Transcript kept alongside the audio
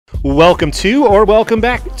Welcome to, or welcome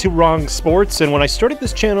back to Wrong Sports, and when I started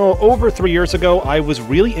this channel over 3 years ago, I was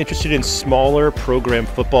really interested in smaller program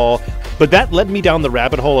football, but that led me down the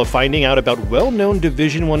rabbit hole of finding out about well-known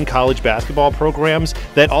Division I college basketball programs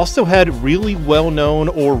that also had really well-known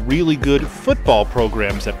or really good football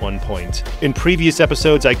programs at one point. In previous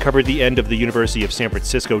episodes, I covered the end of the University of San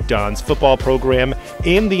Francisco Dons football program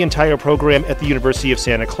and the entire program at the University of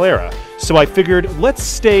Santa Clara, so I figured let's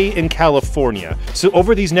stay in California. So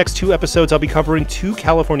over these next two episodes, I'll be covering two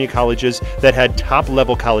California colleges that had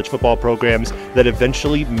top-level college football programs that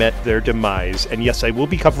eventually met their demise. And yes, I will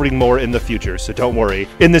be covering more in the future, so don't worry.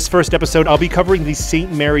 In this first episode, I'll be covering the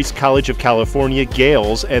St. Mary's College of California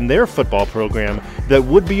Gaels and their football program that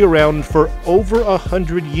would be around for over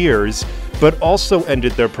 100 years, but also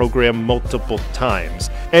ended their program multiple times,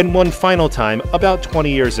 and one final time about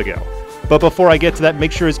 20 years ago. But before I get to that,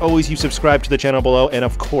 make sure as always you subscribe to the channel below, and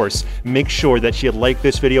of course, make sure that you like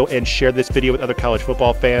this video and share this video with other college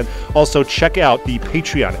football fans. Also, check out the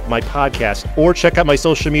Patreon, my podcast, or check out my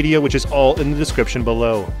social media, which is all in the description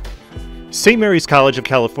below. St. Mary's College of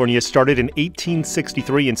California started in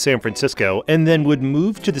 1863 in San Francisco, and then would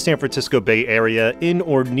move to the San Francisco Bay Area in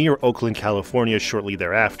or near Oakland, California shortly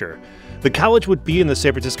thereafter. The college would be in the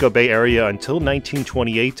San Francisco Bay Area until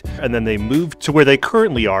 1928, and then they moved to where they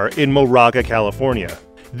currently are in Moraga, California.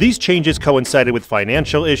 These changes coincided with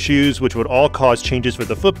financial issues, which would all cause changes for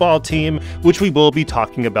the football team, which we will be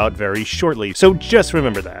talking about very shortly, so just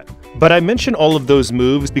remember that. But I mention all of those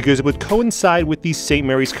moves because it would coincide with the St.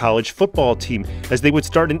 Mary's College football team, as they would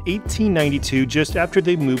start in 1892 just after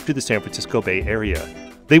they moved to the San Francisco Bay Area.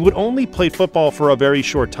 They would only play football for a very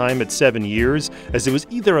short time at 7 years, as it was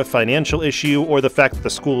either a financial issue or the fact that the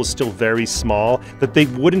school is still very small that they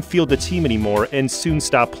wouldn't field the team anymore and soon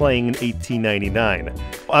stopped playing in 1899.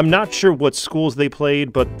 I'm not sure what schools they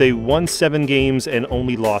played, but they won 7 games and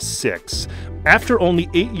only lost 6. After only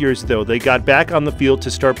 8 years, though, they got back on the field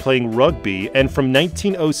to start playing rugby, and from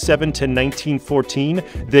 1907 to 1914,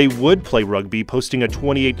 they would play rugby, posting a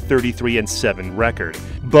 28-33-7 record.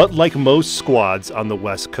 But like most squads on the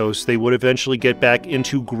West Coast, they would eventually get back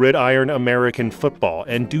into gridiron American football,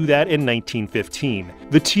 and do that in 1915.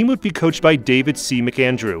 The team would be coached by David C.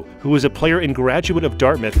 McAndrew, who was a player and graduate of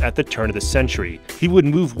Dartmouth at the turn of the century. He would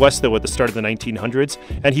move west, though, at the start of the 1900s,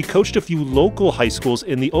 and he coached a few local high schools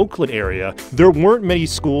in the Oakland area. There weren't many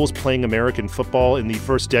schools playing American football in the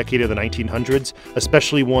first decade of the 1900s,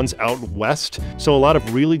 especially ones out west, so a lot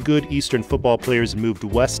of really good Eastern football players moved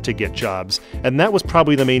west to get jobs, and that was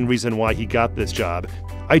probably the main reason why he got this job.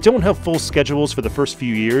 I don't have full schedules for the first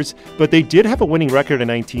few years, but they did have a winning record in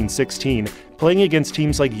 1916, playing against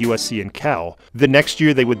teams like USC and Cal. The next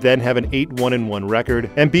year they would then have an 8-1-1 record,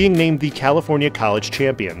 and being named the California College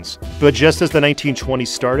Champions. But just as the 1920s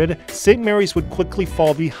started, St. Mary's would quickly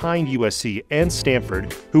fall behind USC and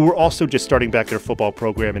Stanford, who were also just starting back their football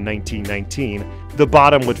program in 1919. The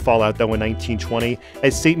bottom would fall out though in 1920,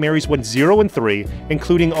 as St. Mary's went 0-3,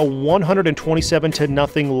 including a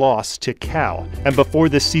 127-0 loss to Cal. And before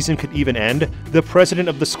this season could even end, the president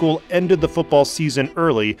of the school ended the football season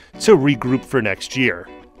early to regroup for next year.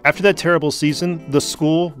 After that terrible season, the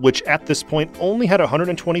school, which at this point only had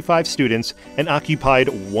 125 students and occupied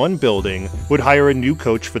one building, would hire a new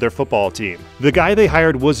coach for their football team. The guy they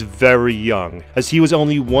hired was very young, as he was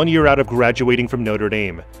only 1 year out of graduating from Notre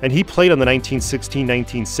Dame, and he played on the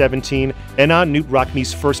 1916-1917 and on Newt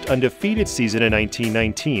Rockne's first undefeated season in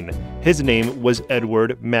 1919. His name was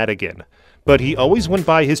Edward Madigan, but he always went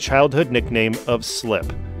by his childhood nickname of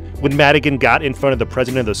Slip. When Madigan got in front of the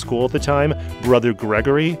president of the school at the time, Brother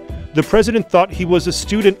Gregory, the president thought he was a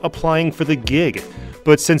student applying for the gig.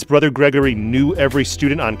 But since Brother Gregory knew every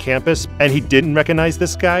student on campus and he didn't recognize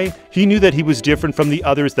this guy, he knew that he was different from the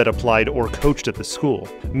others that applied or coached at the school.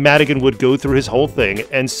 Madigan would go through his whole thing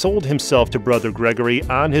and sold himself to Brother Gregory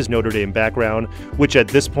on his Notre Dame background, which at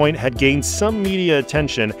this point had gained some media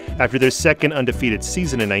attention after their second undefeated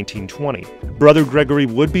season in 1920. Brother Gregory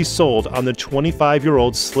would be sold on the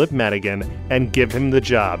 25-year-old Slip Madigan and give him the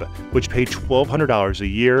job, which paid $1,200 a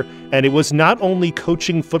year, and it was not only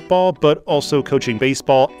coaching football but also coaching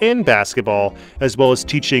baseball and basketball, as well as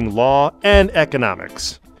teaching law and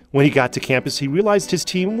economics. When he got to campus, he realized his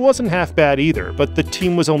team wasn't half bad either, but the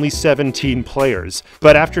team was only 17 players.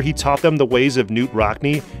 But after he taught them the ways of Newt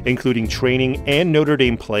Rockne, including training and Notre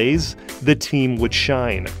Dame plays, the team would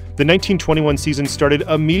shine. The 1921 season started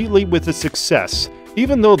immediately with a success.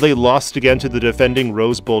 Even though they lost again to the defending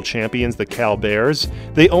Rose Bowl champions, the Cal Bears,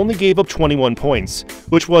 they only gave up 21 points,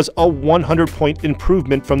 which was a 100-point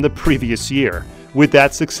improvement from the previous year. With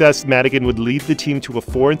that success, Madigan would lead the team to a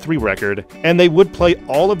 4-3 record, and they would play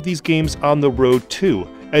all of these games on the road too,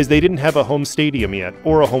 as they didn't have a home stadium yet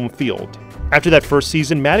or a home field. After that first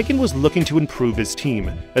season, Madigan was looking to improve his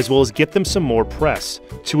team, as well as get them some more press.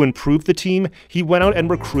 To improve the team, he went out and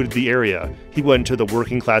recruited the area. He went into the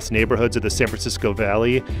working class neighborhoods of the San Francisco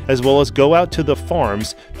Valley, as well as go out to the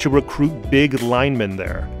farms to recruit big linemen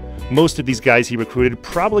there. Most of these guys he recruited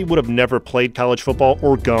probably would have never played college football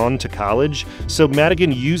or gone to college, so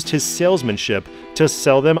Madigan used his salesmanship to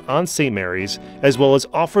sell them on St. Mary's, as well as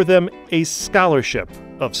offer them a scholarship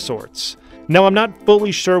of sorts. Now, I'm not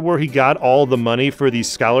fully sure where he got all the money for these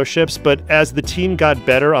scholarships, but as the team got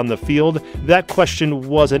better on the field, that question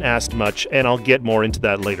wasn't asked much, and I'll get more into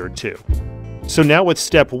that later too. So now with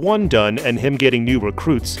step 1 done and him getting new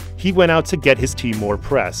recruits, he went out to get his team more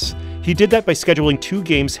press. He did that by scheduling 2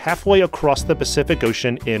 games halfway across the Pacific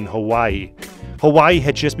Ocean in Hawaii. Hawaii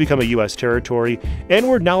had just become a U.S. territory and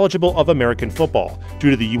were knowledgeable of American football due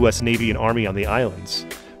to the U.S. Navy and Army on the islands.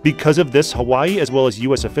 Because of this, Hawaii, as well as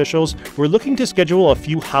U.S. officials, were looking to schedule a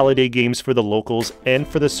few holiday games for the locals and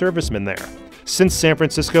for the servicemen there. Since San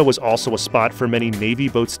Francisco was also a spot for many Navy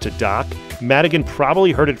boats to dock, Madigan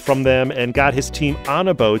probably heard it from them and got his team on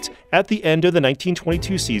a boat at the end of the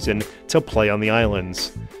 1922 season to play on the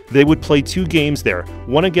islands. They would play 2 games there,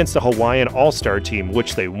 one against a Hawaiian All-Star team,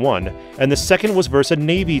 which they won, and the second was versus a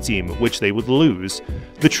Navy team, which they would lose.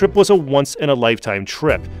 The trip was a once-in-a-lifetime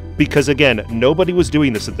trip, because again, nobody was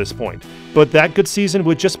doing this at this point. But that good season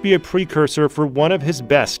would just be a precursor for one of his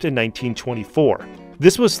best in 1924.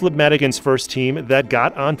 This was Slip Madigan's first team that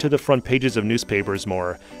got onto the front pages of newspapers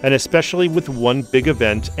more, and especially with one big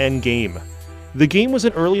event and game. The game was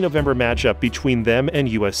an early November matchup between them and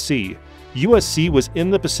USC. USC was in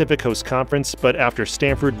the Pacific Coast Conference, but after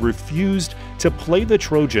Stanford refused to play the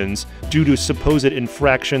Trojans due to supposed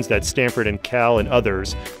infractions that Stanford and Cal and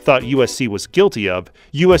others thought USC was guilty of,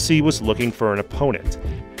 USC was looking for an opponent.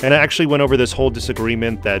 And I actually went over this whole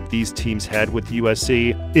disagreement that these teams had with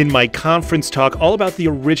USC in my conference talk all about the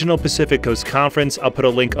original Pacific Coast Conference. I'll put a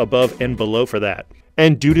link above and below for that.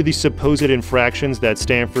 And due to the supposed infractions that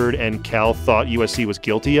Stanford and Cal thought USC was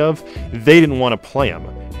guilty of, they didn't want to play them.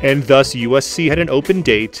 And thus USC had an open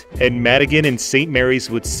date, and Madigan and St. Mary's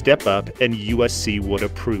would step up and USC would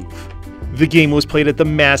approve. The game was played at the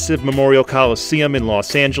massive Memorial Coliseum in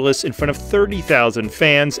Los Angeles in front of 30,000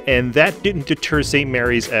 fans, and that didn't deter St.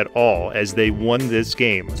 Mary's at all as they won this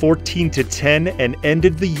game 14-10 and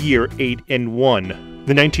ended the year 8-1.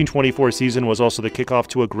 The 1924 season was also the kickoff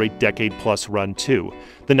to a great decade-plus run, too.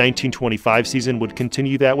 The 1925 season would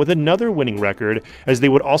continue that with another winning record, as they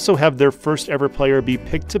would also have their first ever player be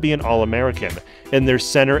picked to be an All-American, and their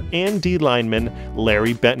center and D lineman,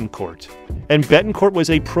 Larry Betancourt. And Betancourt was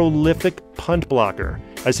a prolific punt blocker,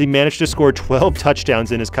 as he managed to score 12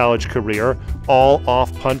 touchdowns in his college career, all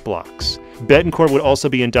off punt blocks. Betancourt would also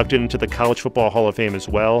be inducted into the College Football Hall of Fame as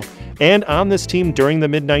well, and on this team during the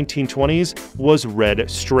mid-1920s was Red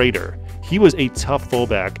Strader. He was a tough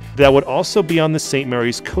fullback that would also be on the St.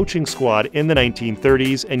 Mary's coaching squad in the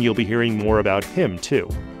 1930s, and you'll be hearing more about him too.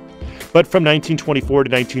 But from 1924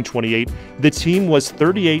 to 1928, the team was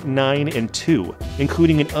 38-9-2,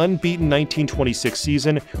 including an unbeaten 1926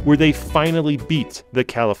 season where they finally beat the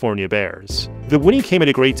California Bears. The winning came at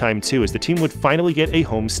a great time too, as the team would finally get a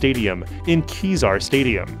home stadium in Kezar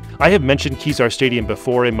Stadium. I have mentioned Kezar Stadium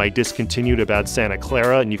before in my Discontinued about Santa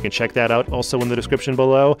Clara, and you can check that out also in the description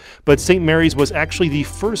below, but St. Mary's was actually the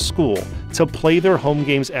first school to play their home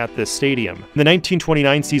games at this stadium. The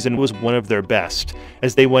 1929 season was one of their best,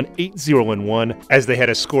 as they won 8-0-1, as they had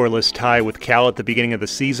a scoreless tie with Cal at the beginning of the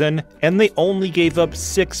season, and they only gave up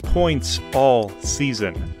 6 points all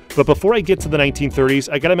season. But before I get to the 1930s,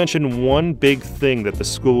 I gotta mention one big thing that the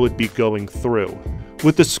school would be going through.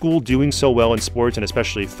 With the school doing so well in sports and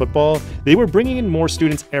especially football, they were bringing in more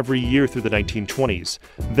students every year through the 1920s.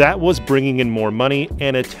 That was bringing in more money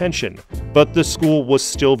and attention, but the school was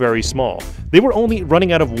still very small. They were only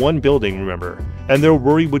running out of one building, remember, and their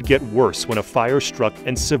worry would get worse when a fire struck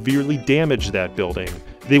and severely damaged that building.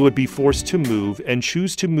 They would be forced to move and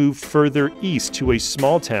choose to move further east to a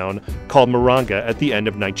small town called Moronga at the end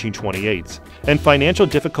of 1928. And financial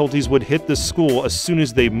difficulties would hit the school as soon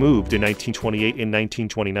as they moved in 1928 and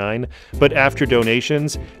 1929, but after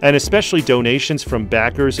donations, and especially donations from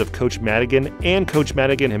backers of Coach Madigan and Coach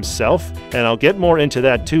Madigan himself, and I'll get more into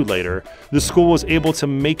that too later, the school was able to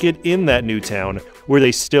make it in that new town, where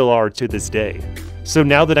they still are to this day. So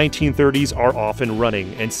now the 1930s are off and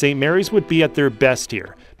running, and St. Mary's would be at their best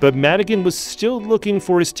here, but Madigan was still looking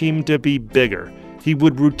for his team to be bigger. He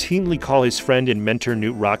would routinely call his friend and mentor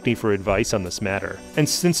Knute Rockne for advice on this matter. And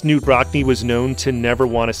since Knute Rockne was known to never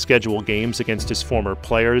want to schedule games against his former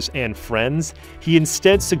players and friends, he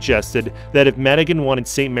instead suggested that if Madigan wanted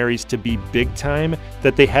St. Mary's to be big time,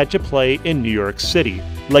 that they had to play in New York City,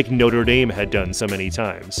 like Notre Dame had done so many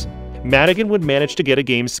times. Madigan would manage to get a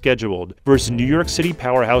game scheduled versus New York City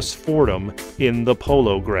powerhouse Fordham in the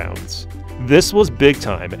Polo Grounds. This was big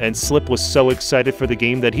time, and Slip was so excited for the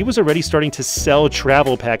game that he was already starting to sell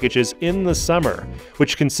travel packages in the summer,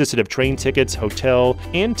 which consisted of train tickets, hotel,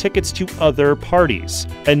 and tickets to other parties.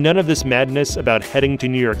 And none of this madness about heading to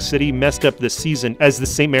New York City messed up the season, as the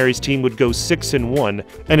St. Mary's team would go 6-1,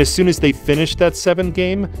 and as soon as they finished that 7th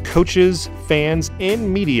game, coaches, fans,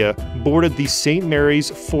 and media boarded the St. Mary's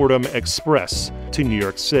Fordham Express to New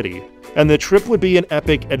York City. And the trip would be an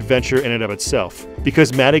epic adventure in and of itself,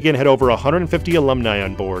 because Madigan had over 150 alumni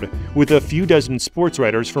on board, with a few dozen sports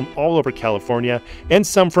writers from all over California, and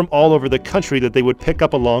some from all over the country that they would pick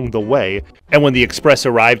up along the way. And when the Express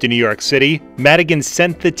arrived in New York City, Madigan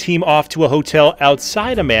sent the team off to a hotel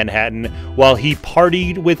outside of Manhattan while he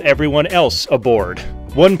partied with everyone else aboard.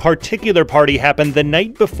 One particular party happened the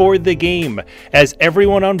night before the game, as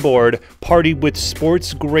everyone on board partied with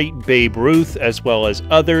sports great Babe Ruth as well as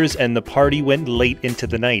others, and the party went late into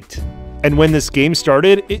the night. And when this game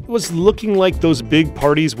started, it was looking like those big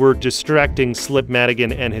parties were distracting Slip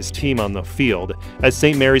Madigan and his team on the field, as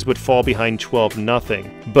St. Mary's would fall behind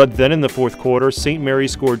 12-0. But then in the fourth quarter, St.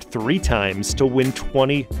 Mary's scored 3 times to win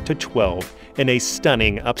 20-12 in a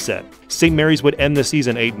stunning upset. St. Mary's would end the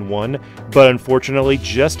season 8-1, but unfortunately,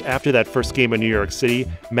 just after that first game in New York City,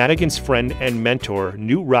 Madigan's friend and mentor,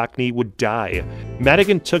 Knute Rockne, would die.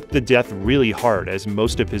 Madigan took the death really hard, as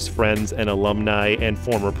most of his friends and alumni and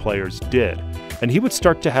former players did, and he would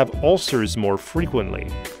start to have ulcers more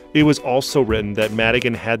frequently. It was also written that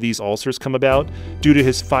Madigan had these ulcers come about due to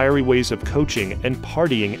his fiery ways of coaching and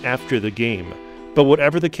partying after the game. But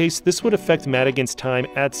whatever the case, this would affect Madigan's time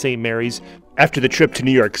at St. Mary's. After the trip to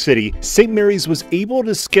New York City, St. Mary's was able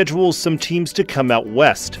to schedule some teams to come out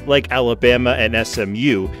west, like Alabama and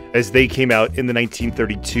SMU, as they came out in the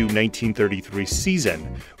 1932-1933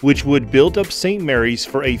 season, which would build up St. Mary's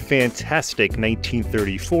for a fantastic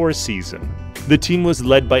 1934 season. The team was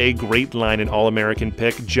led by a great line and All-American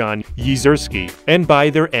pick, John Yezierski, and by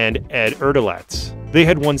their end, Ed Erdelatz. They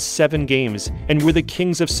had won 7 games and were the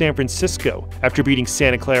Kings of San Francisco after beating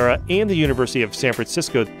Santa Clara and the University of San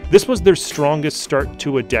Francisco. This was their strongest start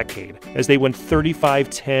to a decade, as they went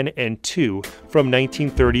 35-10-2 from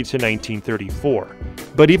 1930 to 1934.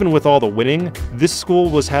 But even with all the winning, this school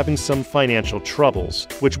was having some financial troubles,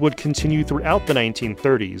 which would continue throughout the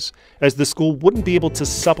 1930s, as the school wouldn't be able to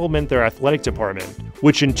supplement their athletic department,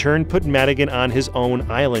 which in turn put Madigan on his own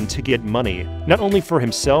island to get money, not only for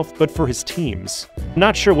himself, but for his teams.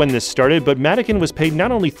 Not sure when this started, but Madigan was paid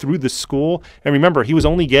not only through the school, and remember, he was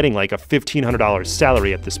only getting like a $1,500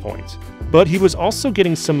 salary at this point, but he was also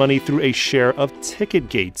getting some money through a share of ticket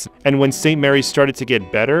gates. And when St. Mary's started to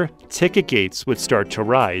get better, ticket gates would start to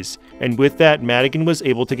rise, and with that, Madigan was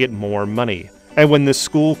able to get more money. And when the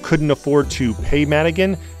school couldn't afford to pay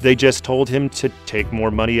Madigan, they just told him to take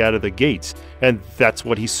more money out of the gates, and that's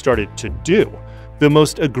what he started to do. The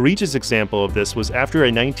most egregious example of this was after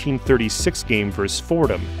a 1936 game versus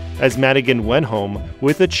Fordham, as Madigan went home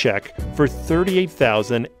with a check for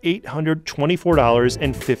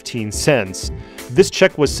 $38,824.15. This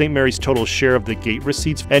check was St. Mary's total share of the gate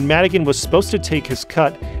receipts, and Madigan was supposed to take his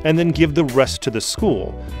cut and then give the rest to the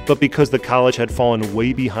school. But because the college had fallen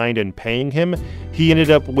way behind in paying him, he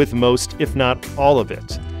ended up with most, if not all of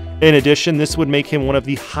it. In addition, this would make him one of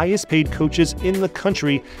the highest paid coaches in the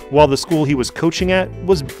country, while the school he was coaching at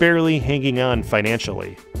was barely hanging on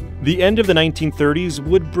financially. The end of the 1930s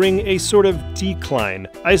would bring a sort of decline.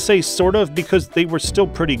 I say sort of because they were still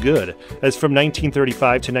pretty good, as from 1935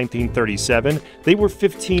 to 1937, they were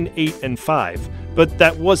 15-8-5, but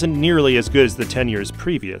that wasn't nearly as good as the 10 years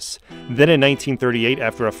previous. Then in 1938,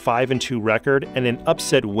 after a 5-2 record and an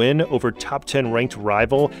upset win over top 10 ranked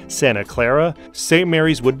rival Santa Clara, St.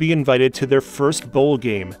 Mary's would be invited to their first bowl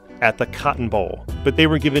game at the Cotton Bowl, but they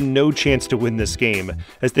were given no chance to win this game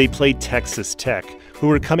as they played Texas Tech, who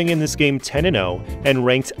were coming in this game 10-0 and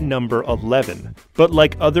ranked number 11. But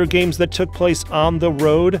like other games that took place on the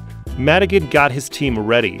road, Madigan got his team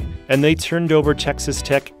ready, and they turned over Texas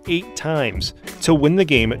Tech 8 times to win the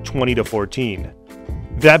game 20-14.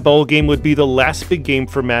 That bowl game would be the last big game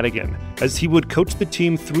for Madigan, as he would coach the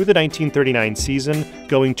team through the 1939 season,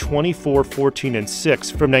 going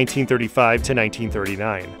 24-14-6 from 1935 to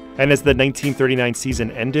 1939. And as the 1939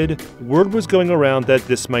 season ended, word was going around that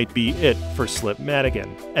this might be it for Slip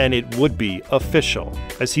Madigan. And it would be official,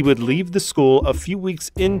 as he would leave the school a few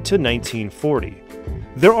weeks into 1940.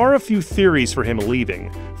 There are a few theories for him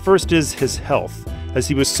leaving. First is his health, as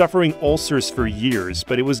he was suffering ulcers for years,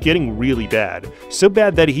 but it was getting really bad. So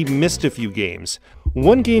bad that he missed a few games.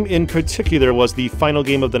 One game in particular was the final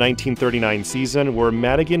game of the 1939 season, where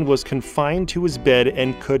Madigan was confined to his bed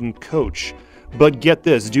and couldn't coach. But get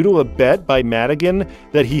this, due to a bet by Madigan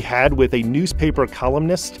that he had with a newspaper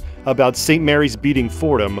columnist about St. Mary's beating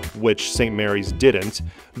Fordham, which St. Mary's didn't,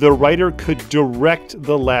 the writer could direct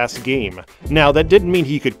the last game. Now, that didn't mean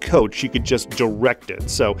he could coach, he could just direct it.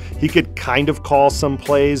 So he could kind of call some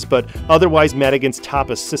plays, but otherwise Madigan's top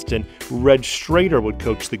assistant, Red Strader, would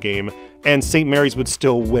coach the game, and St. Mary's would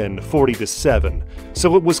still win 40-7.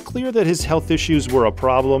 So it was clear that his health issues were a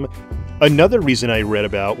problem. Another reason I read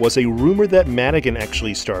about was a rumor that Madigan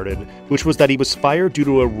actually started, which was that he was fired due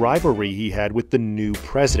to a rivalry he had with the new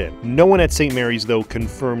president. No one at St. Mary's, though,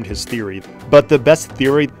 confirmed his theory. But the best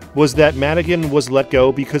theory was that Madigan was let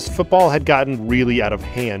go because football had gotten really out of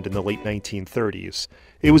hand in the late 1930s.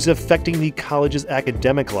 It was affecting the college's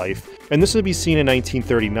academic life, and this would be seen in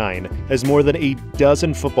 1939, as more than a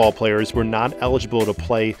dozen football players were not eligible to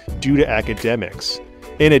play due to academics.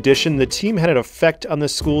 In addition, the team had an effect on the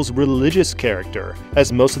school's religious character,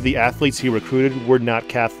 as most of the athletes he recruited were not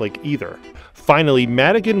Catholic either. Finally,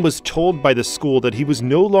 Madigan was told by the school that he was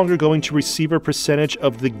no longer going to receive a percentage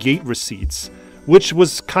of the gate receipts, which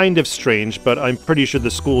was kind of strange, but I'm pretty sure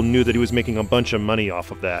the school knew that he was making a bunch of money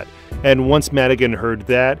off of that. And once Madigan heard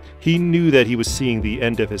that, he knew that he was seeing the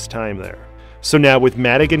end of his time there. So now, with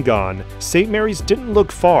Madigan gone, St. Mary's didn't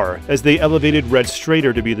look far, as they elevated Red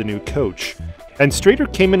Strader to be the new coach. And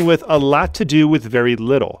Strader came in with a lot to do with very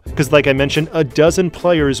little, because like I mentioned, a dozen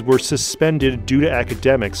players were suspended due to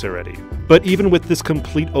academics already. But even with this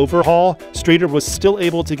complete overhaul, Strader was still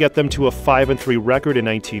able to get them to a 5-3 record in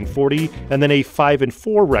 1940, and then a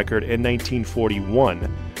 5-4 record in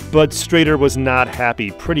 1941. But Strader was not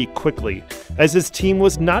happy pretty quickly, as his team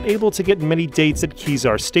was not able to get many dates at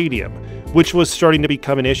Kezar Stadium, which was starting to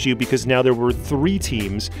become an issue because now there were 3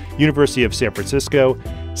 teams, University of San Francisco,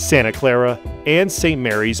 Santa Clara, and St.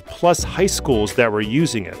 Mary's, plus high schools that were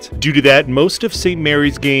using it. Due to that, most of St.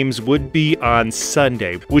 Mary's games would be on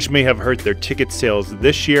Sunday, which may have hurt their ticket sales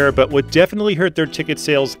this year, but would definitely hurt their ticket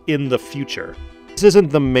sales in the future. This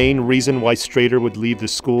isn't the main reason why Strader would leave the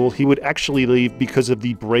school. He would actually leave because of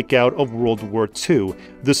the breakout of World War II.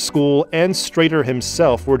 The school and Strader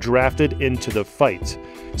himself were drafted into the fight.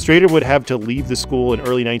 Strader would have to leave the school in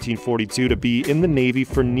early 1942 to be in the Navy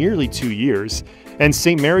for nearly 2 years, and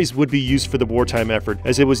St. Mary's would be used for the wartime effort,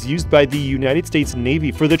 as it was used by the United States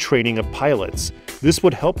Navy for the training of pilots. This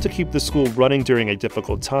would help to keep the school running during a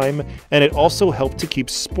difficult time, and it also helped to keep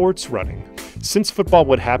sports running. Since football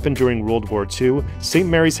would happen during World War II, St.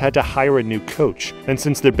 Mary's had to hire a new coach, and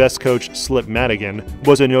since their best coach, Slip Madigan,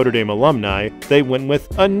 was a Notre Dame alumni, they went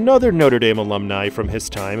with another Notre Dame alumni from his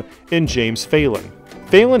time in James Phelan.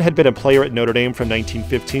 Phelan had been a player at Notre Dame from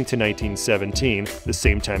 1915 to 1917, the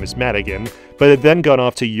same time as Madigan, but had then gone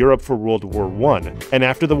off to Europe for World War I, and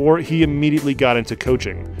after the war he immediately got into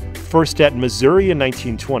coaching. First at Missouri in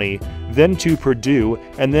 1920, then to Purdue,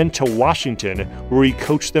 and then to Washington, where he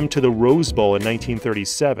coached them to the Rose Bowl in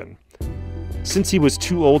 1937. Since he was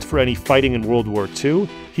too old for any fighting in World War II,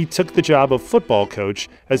 he took the job of football coach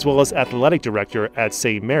as well as athletic director at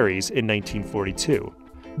St. Mary's in 1942.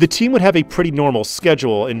 The team would have a pretty normal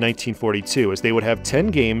schedule in 1942, as they would have 10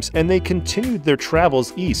 games, and they continued their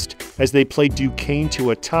travels east as they played Duquesne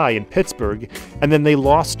to a tie in Pittsburgh, and then they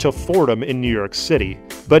lost to Fordham in New York City.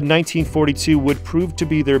 But 1942 would prove to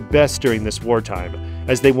be their best during this wartime,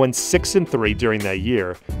 as they won 6-3 during that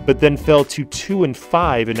year, but then fell to 2-5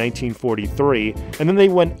 in 1943, and then they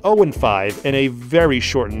went 0-5 in a very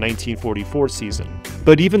shortened 1944 season.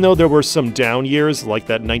 But even though there were some down years, like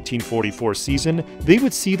that 1944 season, they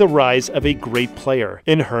would see the rise of a great player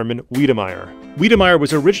in Herman Wiedemeyer. Wiedemeyer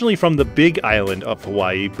was originally from the Big Island of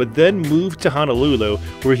Hawaii, but then moved to Honolulu,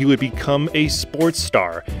 where he would become a sports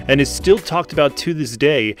star, and is still talked about to this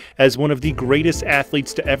day as one of the greatest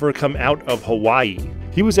athletes to ever come out of Hawaii.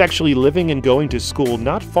 He was actually living and going to school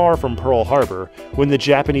not far from Pearl Harbor when the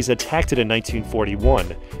Japanese attacked it in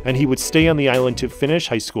 1941, and he would stay on the island to finish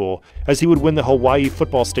high school, as he would win the Hawaii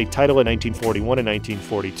football state title in 1941 and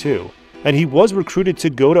 1942. And he was recruited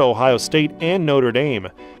to go to Ohio State and Notre Dame,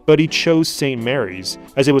 but he chose St. Mary's,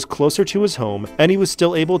 as it was closer to his home and he was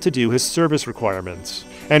still able to do his service requirements.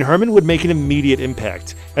 And Herman would make an immediate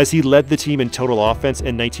impact, as he led the team in total offense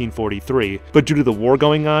in 1943, but due to the war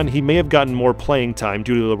going on, he may have gotten more playing time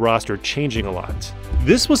due to the roster changing a lot.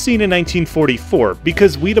 This was seen in 1944,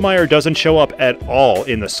 because Wiedemeyer doesn't show up at all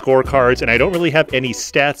in the scorecards, and I don't really have any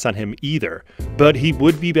stats on him either, but he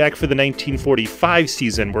would be back for the 1945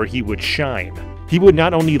 season where he would shine. He would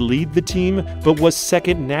not only lead the team, but was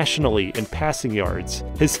second nationally in passing yards.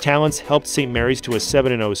 His talents helped St. Mary's to a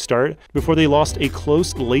 7-0 start before they lost a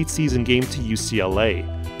close late-season game to UCLA.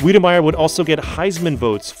 Wiedemeyer would also get Heisman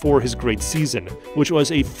votes for his great season, which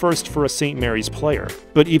was a first for a St. Mary's player.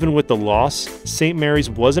 But even with the loss, St. Mary's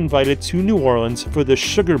was invited to New Orleans for the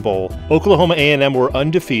Sugar Bowl. Oklahoma A&M were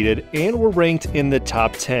undefeated and were ranked in the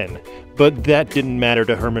top 10. But that didn't matter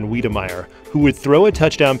to Herman Wiedemeyer, who would throw a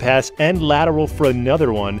touchdown pass and lateral for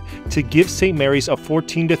another one to give St. Mary's a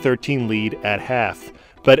 14-13 lead at half.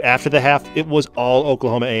 But after the half, it was all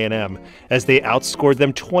Oklahoma A&M, as they outscored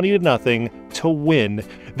them 20-0 to win.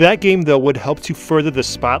 That game, though, would help to further the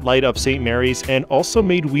spotlight of St. Mary's and also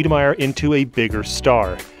made Wiedemeyer into a bigger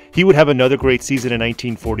star. He would have another great season in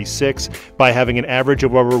 1946 by having an average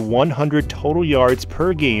of over 100 total yards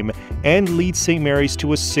per game and lead St. Mary's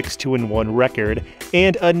to a 6-1 record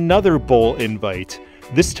and another bowl invite,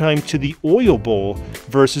 this time to the Oil Bowl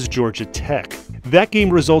versus Georgia Tech. That game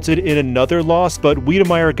resulted in another loss, but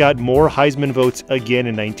Wiedemeyer got more Heisman votes again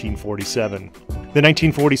in 1947. The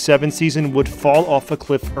 1947 season would fall off a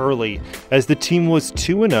cliff early, as the team was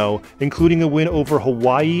 2-0, including a win over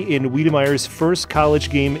Hawaii in Wiedemeyer's first college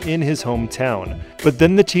game in his hometown. But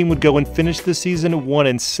then the team would go and finish the season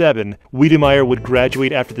 1-7. Wiedemeyer would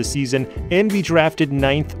graduate after the season and be drafted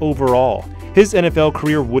 9th overall. His NFL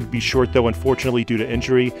career would be short, though, unfortunately due to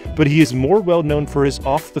injury, but he is more well known for his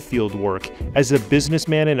off-the-field work as a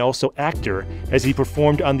businessman and also actor, as he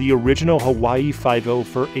performed on the original Hawaii Five-0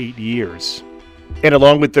 for 8 years. And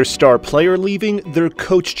along with their star player leaving, their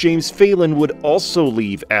coach James Phelan would also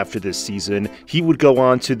leave after this season. He would go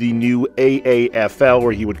on to the new AAFL,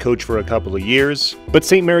 where he would coach for a couple of years. But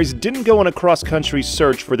St. Mary's didn't go on a cross-country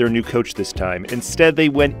search for their new coach this time. Instead, they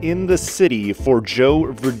went in the city for Joe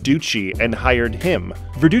Verducci and hired him.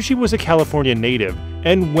 Verducci was a California native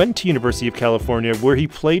and went to University of California, where he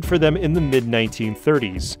played for them in the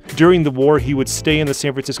mid-1930s. During the war, he would stay in the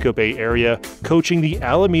San Francisco Bay Area, coaching the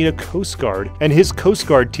Alameda Coast Guard, and his Coast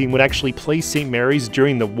Guard team would actually play St. Mary's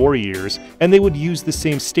during the war years, and they would use the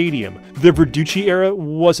same stadium. The Verducci era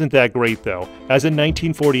wasn't that great, though, as in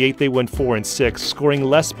 1948 they went 4-6, scoring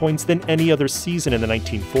less points than any other season in the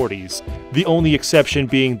 1940s, the only exception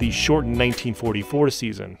being the shortened 1944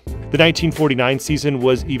 season. The 1949 season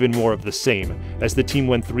was even more of the same, as the team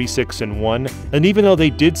went 3-6-1, and even though they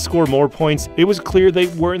did score more points, it was clear they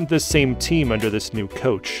weren't the same team under this new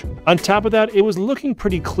coach. On top of that, it was looking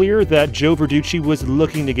pretty clear that Joe Verducci was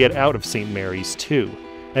looking to get out of St. Mary's too.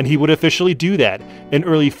 And he would officially do that in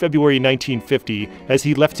early February 1950 as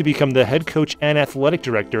he left to become the head coach and athletic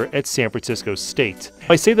director at San Francisco State.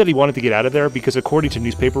 I say that he wanted to get out of there because according to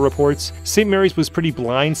newspaper reports, St. Mary's was pretty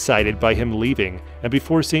blindsided by him leaving, and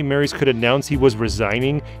before St. Mary's could announce he was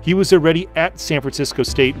resigning, he was already at San Francisco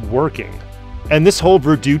State working. And this whole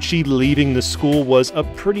Verducci leaving the school was a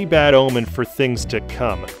pretty bad omen for things to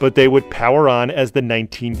come, but they would power on as the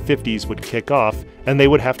 1950s would kick off, and they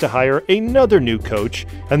would have to hire another new coach,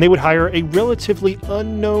 and they would hire a relatively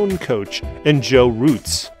unknown coach in Joe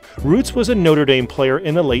Roots. Roots was a Notre Dame player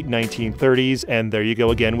in the late 1930s, and there you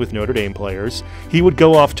go again with Notre Dame players. He would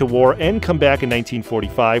go off to war and come back in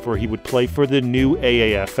 1945, where he would play for the new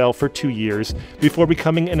AAFL for 2 years before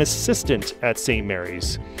becoming an assistant at St.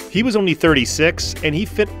 Mary's. He was only 36, and he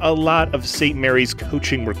fit a lot of St. Mary's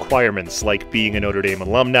coaching requirements, like being a Notre Dame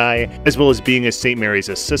alumni, as well as being a St. Mary's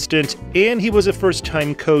assistant, and he was a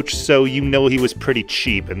first-time coach, so you know he was pretty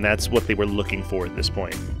cheap, and that's what they were looking for at this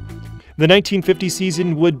point. The 1950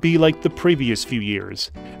 season would be like the previous few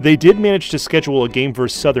years. They did manage to schedule a game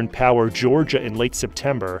versus Southern Power, Georgia in late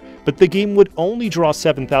September, but the game would only draw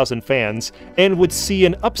 7,000 fans and would see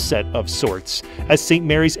an upset of sorts, as St.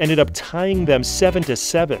 Mary's ended up tying them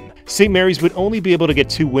 7-7. St. Mary's would only be able to get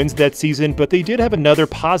 2 wins that season, but they did have another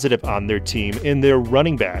positive on their team in their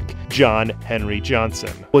running back, John Henry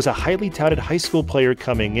Johnson. Was a highly touted high school player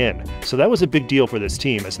coming in, so that was a big deal for this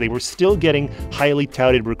team, as they were still getting highly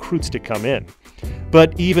touted recruits to come in.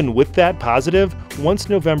 But even with that positive, once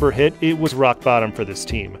November hit, it was rock bottom for this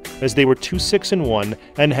team, as they were 2-6-1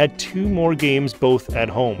 and had 2 more games both at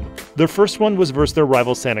home. Their first one was versus their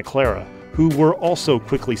rival Santa Clara, who were also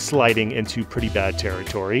quickly sliding into pretty bad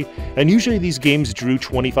territory. And usually these games drew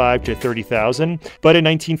 25 to 30,000, but in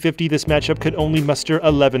 1950 this matchup could only muster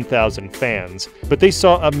 11,000 fans. But they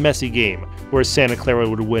saw a messy game, where Santa Clara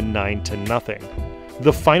would win 9-0.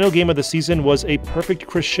 The final game of the season was a perfect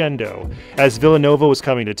crescendo, as Villanova was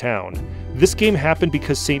coming to town. This game happened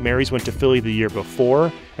because St. Mary's went to Philly the year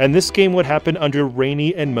before, and this game would happen under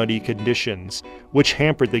rainy and muddy conditions, which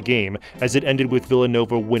hampered the game as it ended with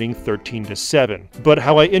Villanova winning 13-7. But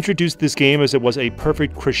how I introduced this game as it was a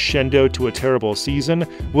perfect crescendo to a terrible season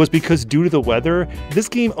was because due to the weather, this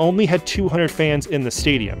game only had 200 fans in the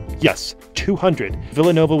stadium. Yes, 200.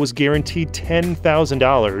 Villanova was guaranteed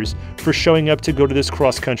 $10,000 for showing up to go to this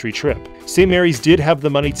cross-country trip. St. Mary's did have the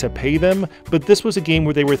money to pay them, but this was a game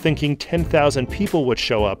where they were thinking 10,000 people would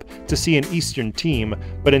show up to see an Eastern team,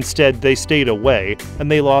 but instead they stayed away, and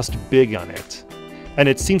they lost big on it. And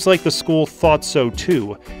it seems like the school thought so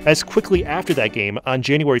too, as quickly after that game, on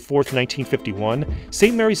January 4th, 1951,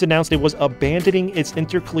 St. Mary's announced it was abandoning its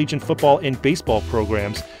intercollegiate football and baseball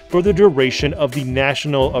programs for the duration of the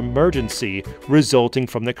national emergency resulting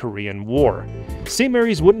from the Korean War. St.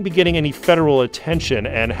 Mary's wouldn't be getting any federal attention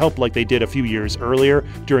and help like they did a few years earlier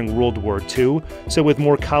during World War II, so with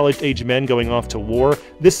more college-age men going off to war,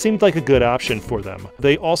 this seemed like a good option for them.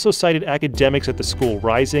 They also cited academics at the school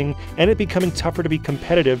rising, and it becoming tougher to be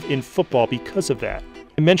competitive in football because of that.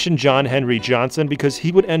 I mentioned John Henry Johnson because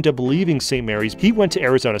he would end up leaving St. Mary's. He went to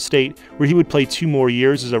Arizona State, where he would play 2 more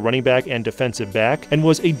years as a running back and defensive back, and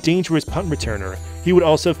was a dangerous punt returner. He would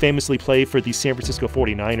also famously play for the San Francisco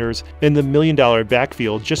 49ers in the $1 million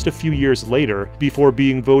backfield just a few years later before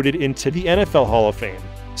being voted into the NFL Hall of Fame.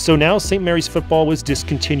 So now St. Mary's football was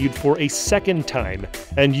discontinued for a second time,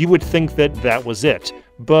 and you would think that that was it.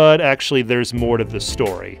 But actually there's more to the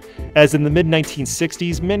story. As in the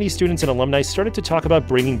mid-1960s, many students and alumni started to talk about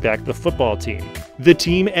bringing back the football team. The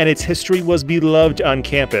team and its history was beloved on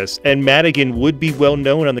campus, and Madigan would be well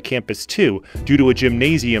known on the campus too, due to a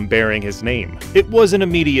gymnasium bearing his name. It wasn't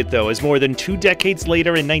immediate though, as more than 2 decades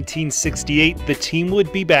later in 1968, the team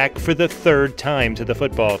would be back for the 3rd time to the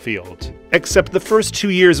football field. Except the first 2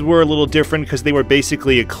 years were a little different because they were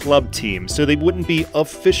basically a club team, so they wouldn't be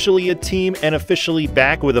officially a team and officially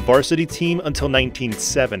back with a varsity team until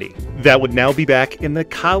 1970. That would now be back in the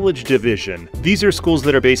college division. These are schools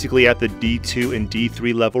that are basically at the D2 and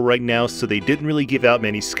D3 level right now, so they didn't really give out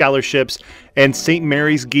many scholarships, and St.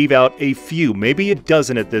 Mary's gave out a few, maybe a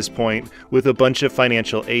dozen at this point, with a bunch of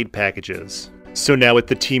financial aid packages. So now with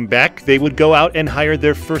the team back, they would go out and hire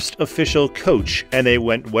their first official coach, and they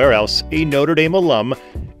went where else? A Notre Dame alum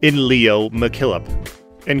in Leo McKillop.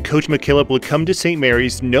 And Coach McKillop would come to St.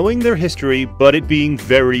 Mary's knowing their history, but it being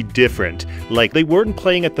very different. Like they weren't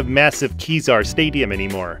playing at the massive Kezar Stadium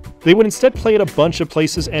anymore. They would instead play at a bunch of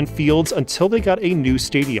places and fields until they got a new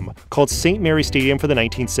stadium, called St. Mary's Stadium for the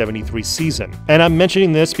 1973 season. And I'm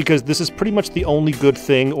mentioning this because this is pretty much the only good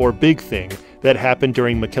thing or big thing that happened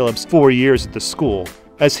during McKillop's 4 years at the school,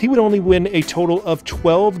 as he would only win a total of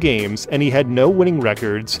 12 games and he had no winning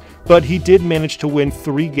records, but he did manage to win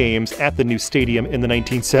 3 games at the new stadium in the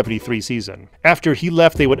 1973 season. After he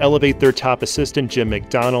left, they would elevate their top assistant, Jim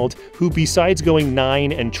McDonald, who besides going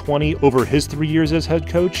 9-20 over his 3 years as head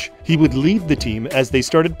coach, he would lead the team as they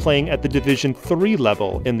started playing at the Division III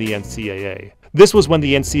level in the NCAA. This was when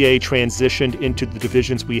the NCAA transitioned into the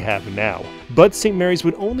divisions we have now. But St. Mary's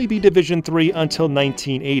would only be Division III until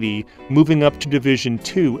 1980, moving up to Division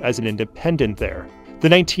II as an independent there. The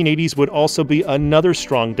 1980s would also be another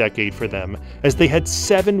strong decade for them, as they had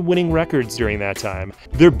 7 winning records during that time.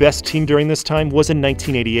 Their best team during this time was in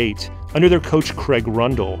 1988, under their coach Craig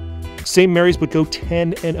Rundle. St. Mary's would go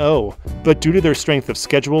 10-0, but due to their strength of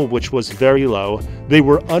schedule, which was very low, they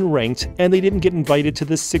were unranked and they didn't get invited to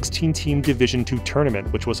the 16-team Division II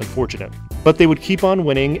tournament, which was unfortunate. But they would keep on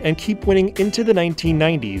winning and keep winning into the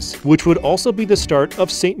 1990s, which would also be the start of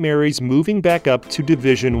St. Mary's moving back up to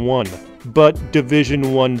Division I, but Division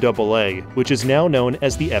I AA, which is now known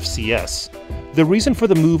as the FCS. The reason for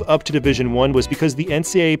the move up to Division I was because the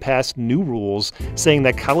NCAA passed new rules saying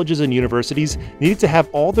that colleges and universities needed to have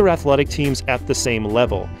all their athletic teams at the same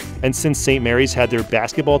level. And since St. Mary's had their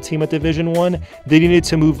basketball team at Division I, they needed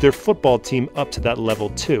to move their football team up to that level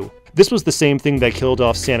too. This was the same thing that killed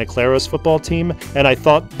off Santa Clara's football team, and I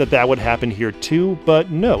thought that that would happen here too,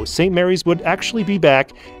 but no, St. Mary's would actually be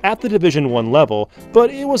back at the Division I level,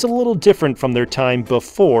 but it was a little different from their time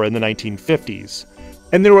before in the 1950s.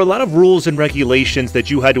 And there were a lot of rules and regulations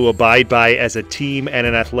that you had to abide by as a team and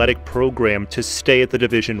an athletic program to stay at the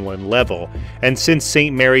Division I level. And since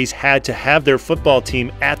St. Mary's had to have their football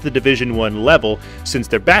team at the Division I level, since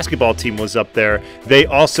their basketball team was up there, they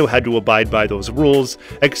also had to abide by those rules,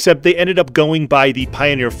 except they ended up going by the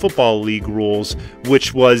Pioneer Football League rules,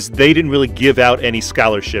 which was they didn't really give out any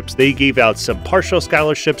scholarships. They gave out some partial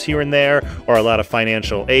scholarships here and there, or a lot of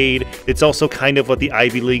financial aid. It's also kind of what the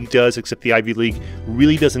Ivy League does, except the Ivy League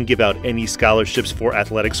really doesn't give out any scholarships for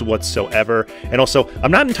athletics whatsoever. And also, I'm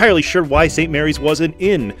not entirely sure why St. Mary's wasn't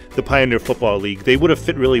in the Pioneer Football League. They would have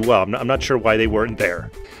fit really well. I'm not sure why they weren't there.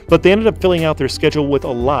 But they ended up filling out their schedule with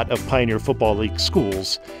a lot of Pioneer Football League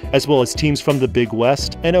schools, as well as teams from the Big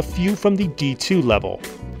West and a few from the D2 level.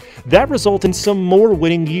 That resulted in some more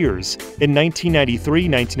winning years in 1993,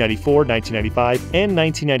 1994, 1995, and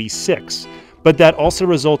 1996. But that also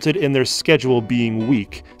resulted in their schedule being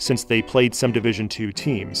weak, since they played some Division II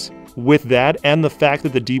teams. With that, and the fact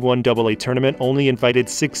that the D1AA tournament only invited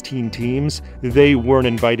 16 teams, they weren't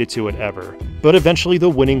invited to it ever. But eventually the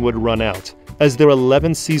winning would run out, as their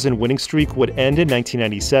 11-season winning streak would end in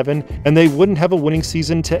 1997, and they wouldn't have a winning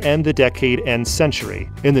season to end the decade and century.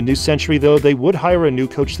 In the new century, though, they would hire a new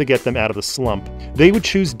coach to get them out of the slump. They would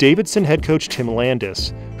choose Davidson head coach Tim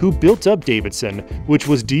Landis, who built up Davidson, which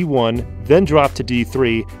was D1, then dropped to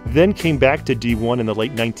D3, then came back to D1 in the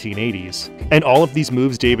late 1980s. And all of these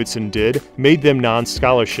moves Davidson did made them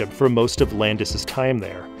non-scholarship for most of Landis' time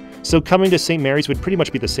there. So coming to St. Mary's would pretty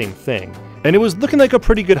much be the same thing. And it was looking like a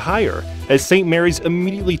pretty good hire, as St. Mary's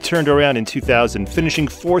immediately turned around in 2000, finishing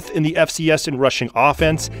 4th in the FCS in rushing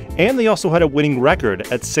offense, and they also had a winning record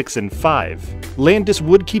at 6-5. Landis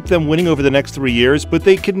would keep them winning over the next 3 years, but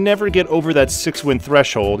they could never get over that 6-win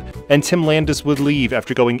threshold, and Tim Landis would leave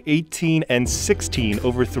after going 18-16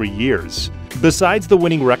 over 3 years. Besides the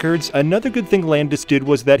winning records, another good thing Landis did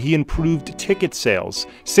was that he improved ticket sales.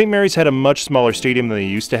 St. Mary's had a much smaller stadium than they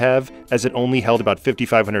used to have, as it only held about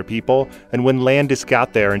 5,500 people, and when Landis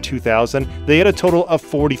got there in 2000, they had a total of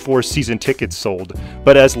 44 season tickets sold.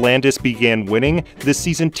 But as Landis began winning, the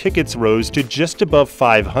season tickets rose to just above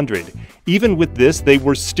 500. Even with this, they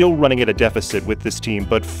were still running at a deficit with this team,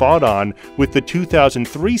 but fought on with the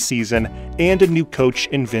 2003 season and a new coach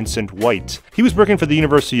in Vincent White. He was working for the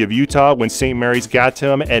University of Utah when St. Mary's got to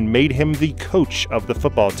him and made him the coach of the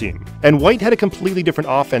football team. And White had a completely different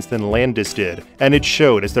offense than Landis did, and it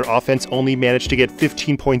showed as their offense only managed to get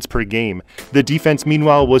 15 points per game. The defense,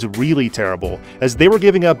 meanwhile, was really terrible, as they were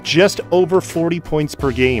giving up just over 40 points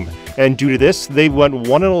per game. And due to this, they went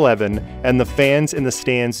 1-11, and the fans in the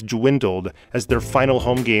stands dwindled as their final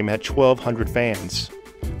home game had 1,200 fans.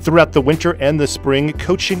 Throughout the winter and the spring,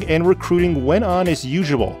 coaching and recruiting went on as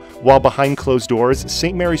usual, while behind closed doors,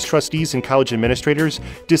 St. Mary's trustees and college administrators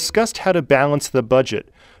discussed how to balance the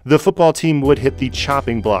budget. The football team would hit the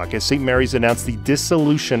chopping block as St. Mary's announced the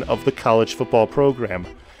dissolution of the college football program.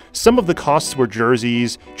 Some of the costs were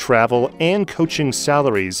jerseys, travel, and coaching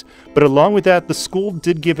salaries, but along with that, the school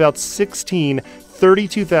did give out 16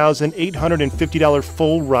 $32,850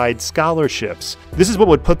 full-ride scholarships. This is what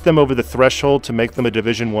would put them over the threshold to make them a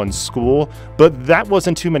Division I school, but that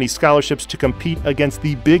wasn't too many scholarships to compete against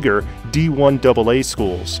the bigger D1AA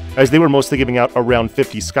schools, as they were mostly giving out around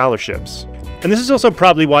 50 scholarships. And this is also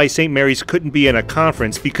probably why St. Mary's couldn't be in a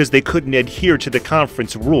conference, because they couldn't adhere to the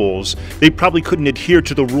conference rules. They probably couldn't adhere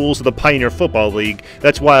to the rules of the Pioneer Football League.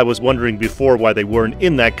 That's why I was wondering before why they weren't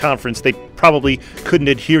in that conference. They probably couldn't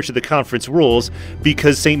adhere to the conference rules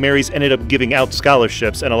because St. Mary's ended up giving out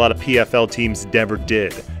scholarships and a lot of PFL teams never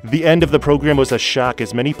did. The end of the program was a shock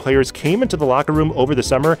as many players came into the locker room over the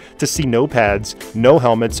summer to see no pads, no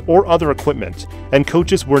helmets, or other equipment, and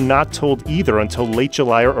coaches were not told either until late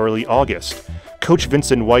July or early August. Coach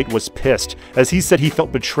Vincent White was pissed, as he said he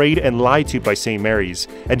felt betrayed and lied to by St. Mary's,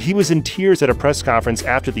 and he was in tears at a press conference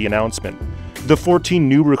after the announcement. The 14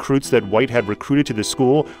 new recruits that White had recruited to the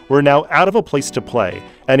school were now out of a place to play,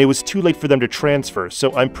 and it was too late for them to transfer,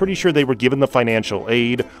 so I'm pretty sure they were given the financial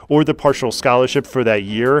aid or the partial scholarship for that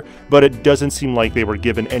year, but it doesn't seem like they were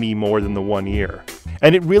given any more than the 1 year.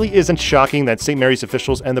 And it really isn't shocking that St. Mary's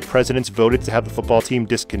officials and the presidents voted to have the football team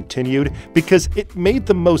discontinued, because it made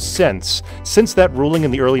the most sense. Since that ruling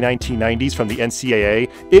in the early 1990s from the NCAA,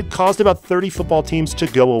 it caused about 30 football teams to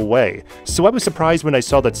go away. So I was surprised when I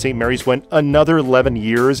saw that St. Mary's went another 11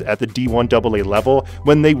 years at the D1AA level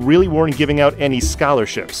when they really weren't giving out any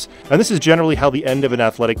scholarships. And this is generally how the end of an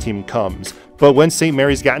athletic team comes. But when St.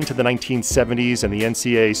 Mary's got into the 1970s and the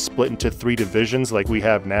NCAA split into 3 divisions like we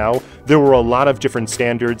have now, there were a lot of different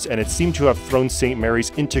standards, and it seemed to have thrown St.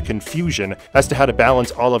 Mary's into confusion as to how to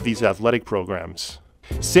balance all of these athletic programs.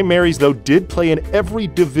 St. Mary's, though, did play in every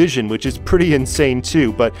division, which is pretty insane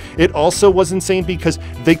too, but it also was insane because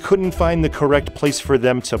they couldn't find the correct place for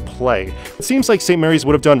them to play. It seems like St. Mary's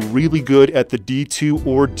would have done really good at the D2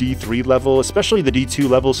 or D3 level, especially the D2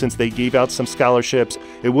 level, since they gave out some scholarships.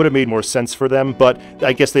 It would have made more sense for them, but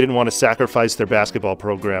I guess they didn't want to sacrifice their basketball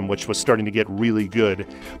program, which was starting to get really good.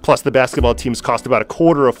 Plus, the basketball teams cost about a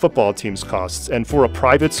quarter of football teams' costs, and for a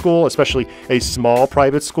private school, especially a small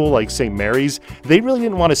private school like St. Mary's, they really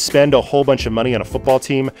didn't want to spend a whole bunch of money on a football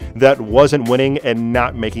team that wasn't winning and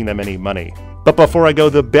not making them any money. But before I go,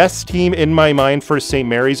 the best team in my mind for St.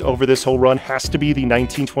 Mary's over this whole run has to be the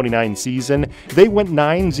 1929 season. They went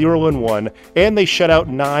 9-0-1, and they shut out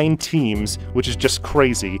 9 teams, which is just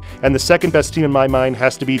crazy. And the second best team in my mind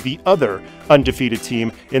has to be the other undefeated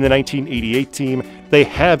team in the 1988 team. They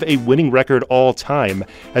have a winning record all time,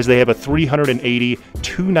 as they have a 380,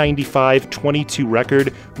 295, 22 record,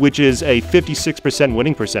 which is a 56%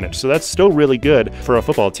 winning percentage. So that's still really good for a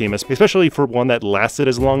football team, especially for one that lasted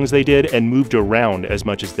as long as they did and moved around as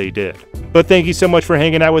much as they did. But thank you so much for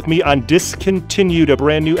hanging out with me on Discontinued, a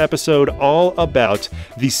brand new episode all about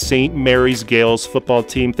the St. Mary's Gaels football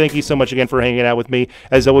team. Thank you so much again for hanging out with me.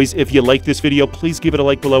 As always, if you like this video, please give it a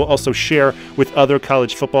like below. Also share with other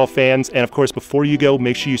college football fans. And of course, before you go,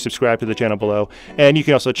 make sure you subscribe to the channel below. And you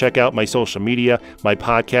can also check out my social media, my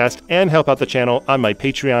podcast, and help out the channel on my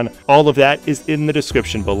Patreon. All of that is in the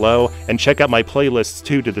description below. And check out my playlists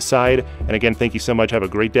too to the side. And again, thank you so much. Have a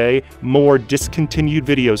great day. More Discontinued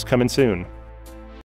videos coming soon.